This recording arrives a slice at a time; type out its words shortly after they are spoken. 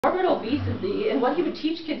morbid obesity, and what he would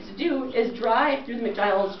teach kids to do is drive through the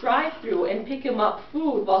McDonald's drive-through and pick him up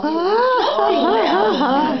food while he was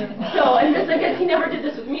eating them. So, and this, I guess he never did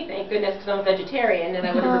this with me, thank goodness, because I'm a vegetarian and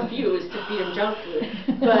I would have refused to feed him junk food.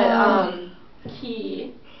 But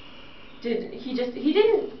he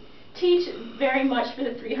didn't teach very much for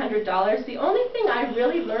the $300. The only thing I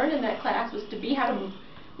really learned in that class was to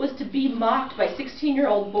be mocked by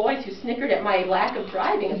 16-year-old boys who snickered at my lack of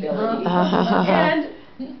driving ability. And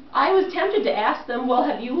I was tempted to ask them, well,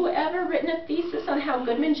 have you ever written a thesis on how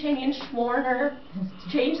Goodman, Cheney, and Schwerner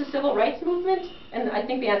changed the civil rights movement? And I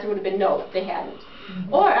think the answer would have been no, they hadn't.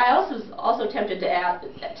 Or I was also tempted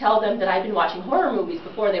to tell them that I'd been watching horror movies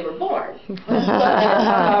before they were born,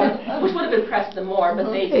 but, which would have impressed them more,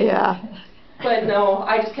 but they didn't. Yeah. But no,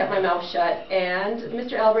 I just kept my mouth shut, and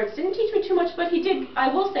Mr. Alberts didn't teach me too much, but he did,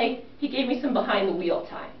 I will say, he gave me some behind-the-wheel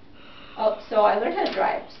time. So I learned how to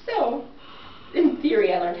drive. So, in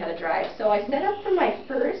theory, I learned how to drive. So I set up for my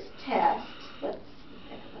first test. Let's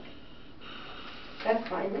look. That's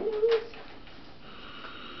fine.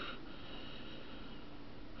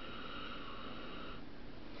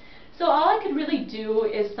 So all I could really do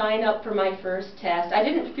is sign up for my first test. I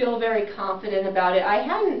didn't feel very confident about it. I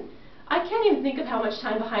can't even think of how much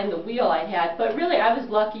time behind the wheel I had, but really I was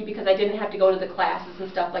lucky because I didn't have to go to the classes and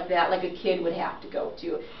stuff like that like a kid would have to go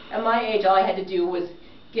to. At my age, all I had to do was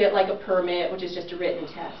get like a permit, which is just a written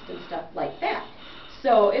test and stuff like that.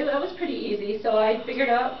 So it was pretty easy, so I figured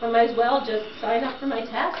out I might as well just sign up for my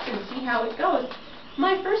test and see how it goes.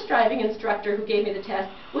 My first driving instructor who gave me the test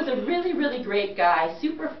was a really, really great guy,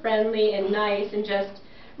 super friendly and nice and just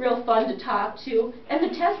real fun to talk to, and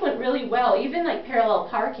the test went really well. Even like parallel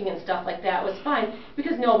parking and stuff like that was fine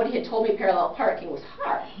because nobody had told me parallel parking was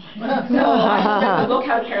hard. So I read the book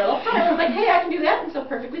How to Parallel Park. I was like, hey, I can do that, and so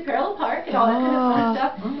perfectly parallel park and all that kind of fun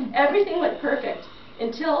stuff. Everything went perfect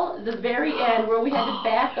until the very end where we had to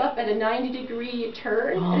back up at a 90-degree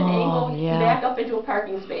turn at an angle to back up into a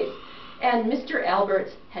parking space. And Mr.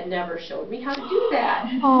 Alberts had never showed me how to do that.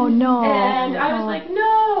 Oh, no. And I was like,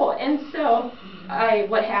 no. And so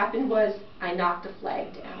what happened was I knocked a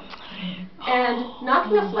flag down. And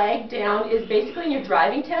knocking a flag down is basically in your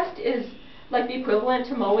driving test is like the equivalent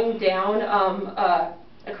to mowing down a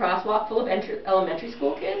crosswalk full of elementary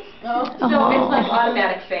school kids. So it's like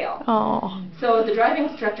automatic fail. So the driving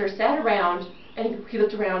instructor sat around and he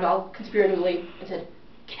looked around all conspiratively and said,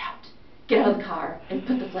 get out of the car and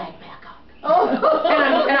put the flag back up.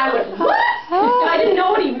 And I went, what? And I didn't know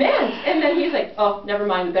what he meant. And then he's like, oh, never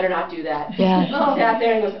mind, we better not do that. He sat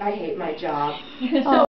there and goes, I hate my job. So